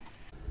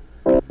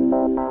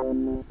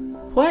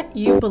What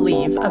you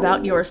believe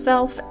about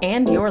yourself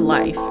and your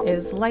life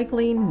is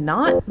likely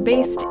not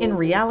based in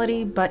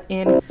reality, but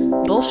in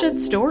bullshit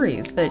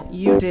stories that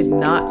you did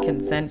not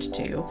consent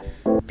to,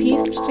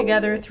 pieced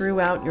together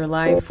throughout your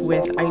life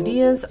with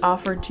ideas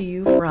offered to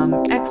you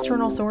from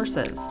external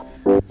sources.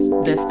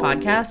 This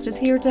podcast is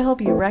here to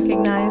help you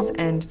recognize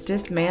and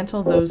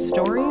dismantle those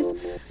stories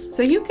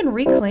so you can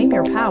reclaim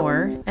your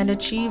power and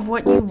achieve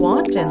what you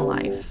want in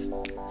life.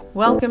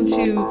 Welcome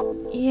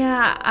to,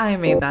 yeah, I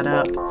made that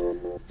up,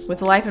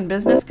 with life and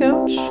business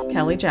coach,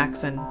 Kelly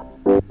Jackson.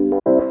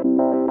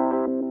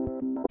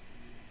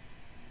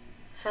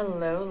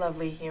 Hello,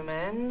 lovely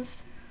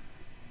humans.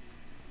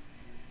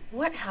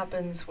 What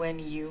happens when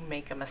you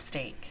make a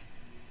mistake?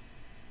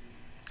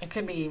 It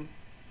could be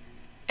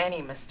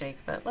any mistake,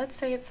 but let's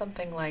say it's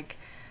something like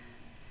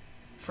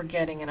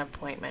forgetting an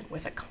appointment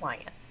with a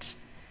client.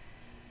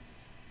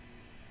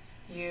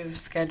 You've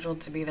scheduled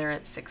to be there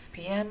at 6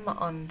 p.m.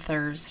 on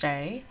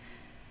Thursday.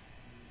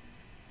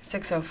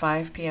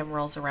 6:05 p.m.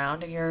 rolls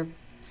around and you're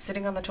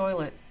sitting on the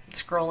toilet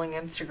scrolling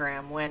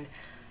Instagram when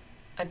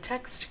a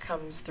text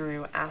comes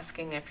through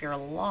asking if you're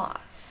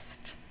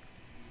lost.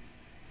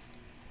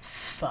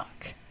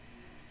 Fuck.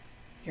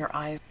 Your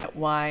eyes get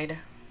wide,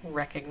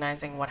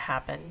 recognizing what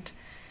happened.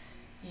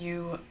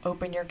 You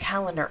open your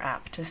calendar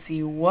app to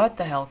see what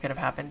the hell could have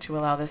happened to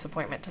allow this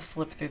appointment to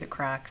slip through the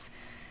cracks.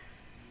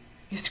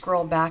 You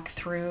scroll back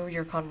through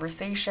your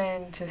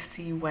conversation to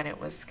see when it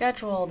was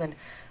scheduled and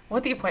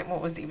what the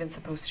appointment was even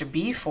supposed to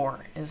be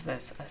for. Is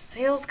this a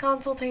sales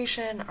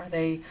consultation? Are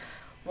they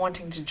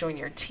wanting to join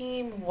your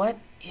team? What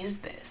is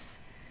this?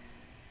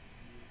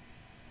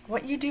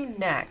 What you do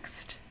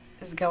next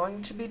is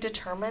going to be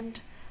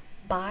determined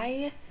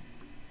by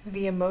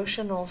the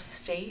emotional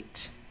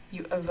state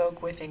you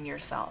evoke within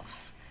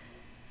yourself.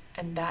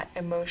 And that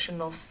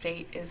emotional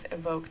state is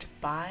evoked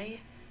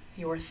by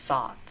your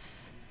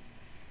thoughts.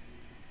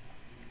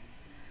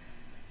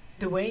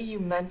 The way you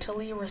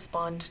mentally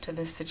respond to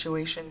this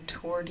situation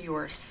toward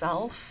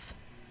yourself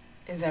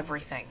is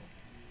everything.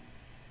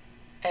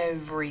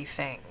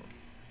 Everything.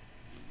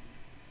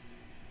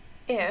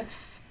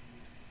 If,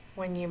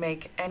 when you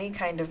make any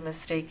kind of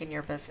mistake in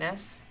your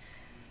business,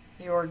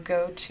 your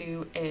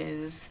go-to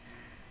is,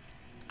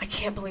 I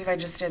can't believe I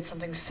just did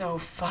something so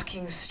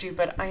fucking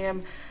stupid. I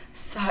am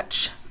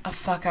such a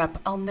fuck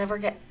up. I'll never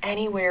get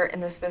anywhere in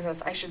this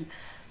business. I should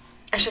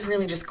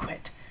really just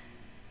quit.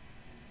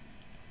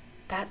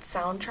 That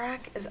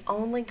soundtrack is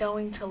only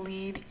going to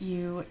lead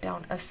you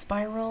down a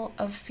spiral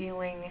of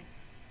feeling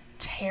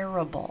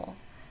terrible.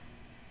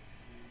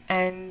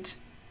 And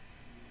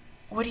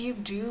what do you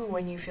do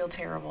when you feel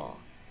terrible?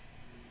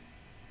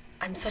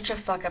 I'm such a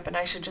fuck up and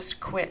I should just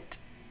quit.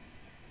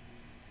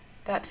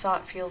 That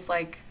thought feels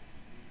like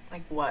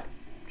what?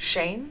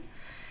 Shame?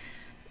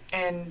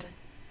 And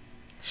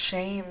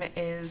shame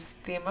is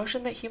the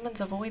emotion that humans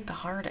avoid the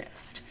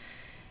hardest.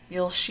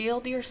 You'll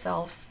shield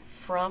yourself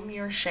from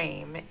your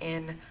shame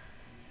in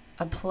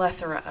a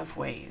plethora of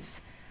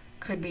ways.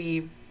 Could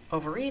be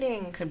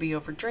overeating, could be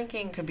over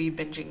drinking, could be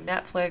binging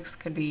Netflix,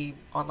 could be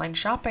online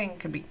shopping,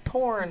 could be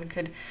porn,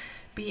 could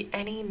be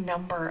any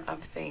number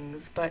of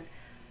things. But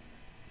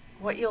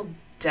what you'll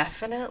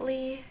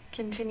definitely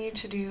continue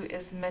to do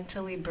is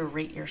mentally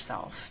berate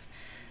yourself,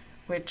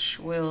 which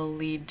will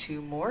lead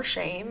to more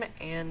shame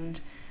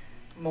and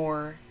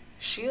more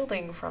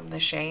shielding from the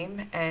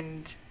shame,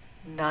 and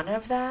none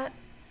of that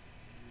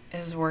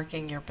is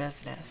working your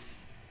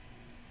business.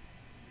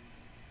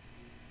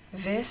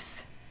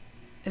 This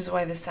is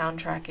why the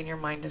soundtrack in your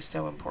mind is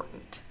so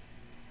important.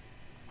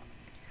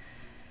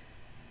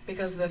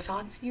 Because the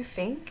thoughts you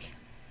think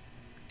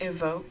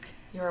evoke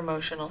your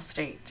emotional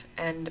state,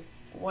 and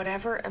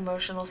whatever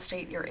emotional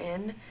state you're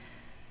in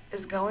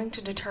is going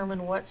to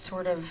determine what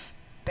sort of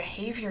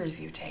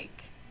behaviors you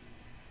take.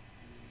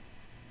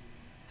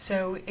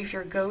 So if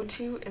your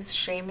go-to is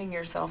shaming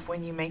yourself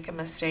when you make a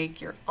mistake,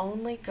 you're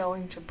only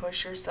going to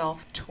push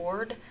yourself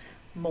toward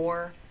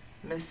more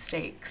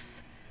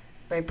mistakes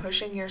by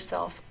pushing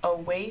yourself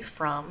away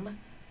from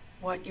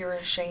what you're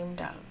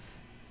ashamed of.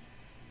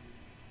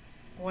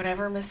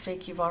 Whatever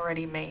mistake you've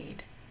already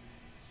made,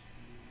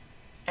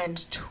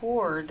 and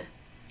toward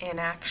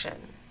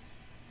inaction,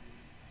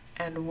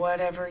 and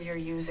whatever you're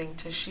using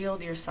to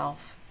shield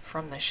yourself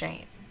from the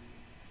shame.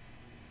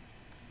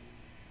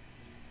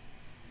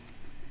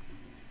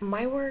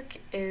 My work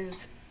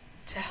is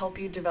to help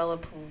you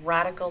develop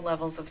radical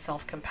levels of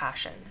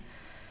self-compassion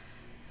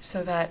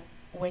so that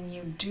when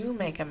you do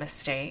make a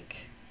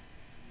mistake,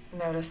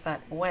 notice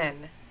that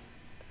when,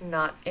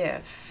 not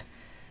if,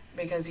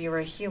 because you're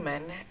a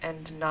human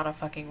and not a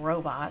fucking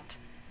robot,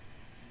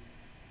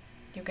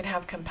 you can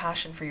have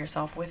compassion for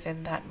yourself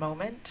within that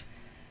moment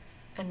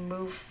and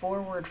move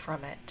forward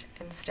from it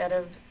instead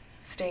of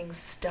staying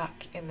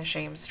stuck in the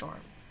shame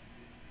storm.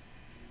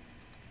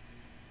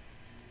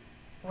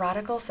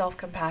 Radical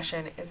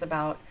self-compassion is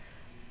about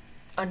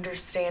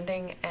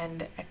understanding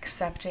and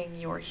accepting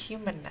your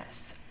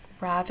humanness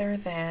rather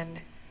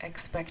than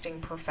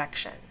expecting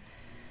perfection.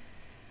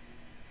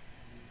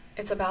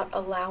 It's about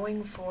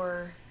allowing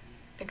for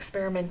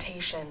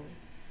experimentation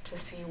to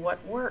see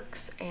what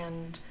works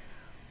and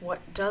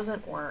what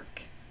doesn't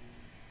work,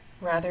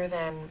 rather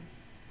than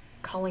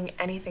calling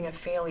anything a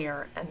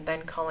failure and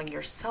then calling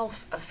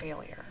yourself a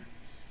failure.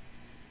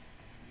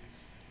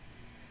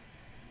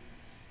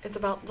 It's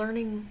about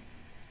learning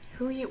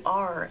who you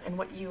are and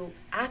what you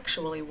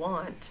actually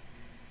want,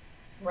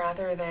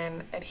 rather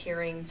than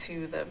adhering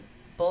to the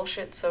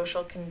bullshit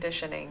social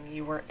conditioning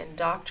you were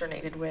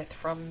indoctrinated with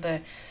from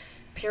the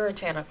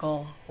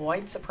puritanical,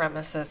 white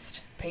supremacist,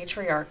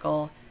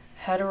 patriarchal,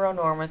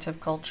 heteronormative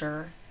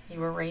culture you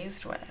were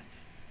raised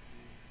with.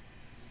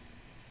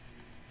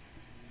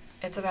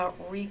 It's about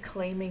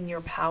reclaiming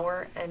your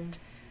power and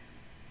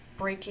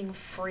breaking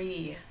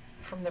free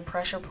from the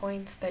pressure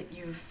points that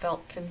you've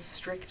felt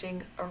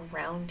constricting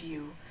around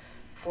you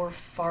for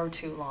far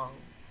too long.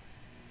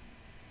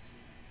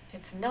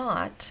 It's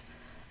not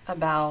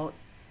about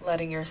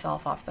letting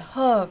yourself off the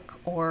hook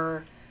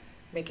or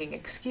making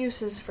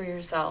excuses for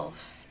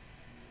yourself.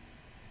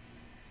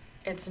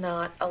 It's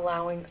not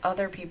allowing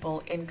other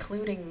people,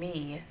 including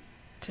me,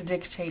 to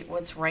dictate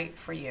what's right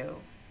for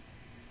you.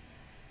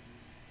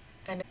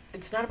 And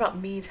it's not about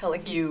me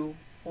telling you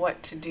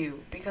what to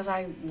do, because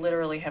I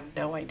literally have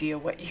no idea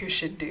what you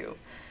should do.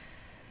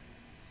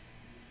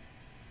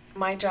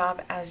 My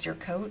job as your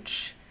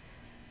coach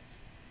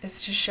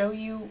is to show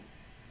you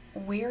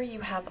where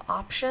you have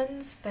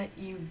options that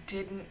you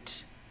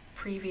didn't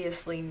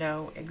previously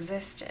know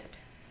existed.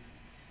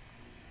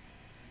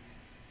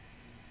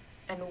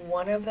 And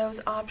one of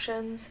those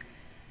options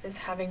is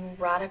having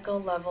radical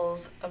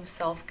levels of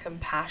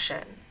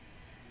self-compassion.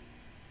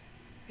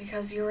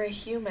 Because you're a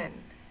human.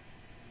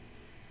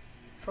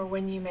 For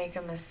when you make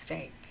a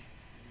mistake,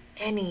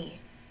 any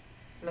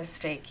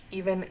mistake,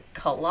 even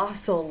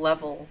colossal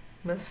level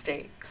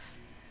mistakes.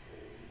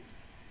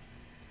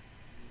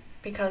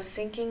 Because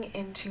sinking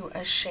into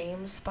a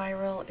shame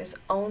spiral is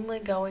only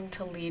going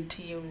to lead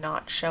to you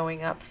not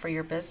showing up for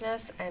your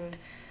business and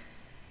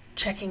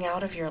checking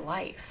out of your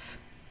life.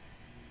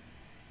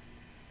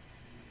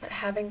 But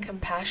having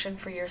compassion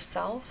for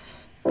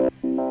yourself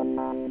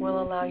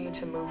will allow you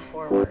to move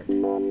forward.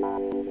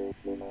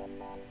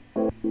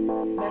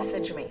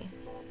 Message me.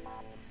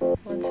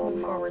 Let's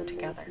move forward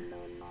together.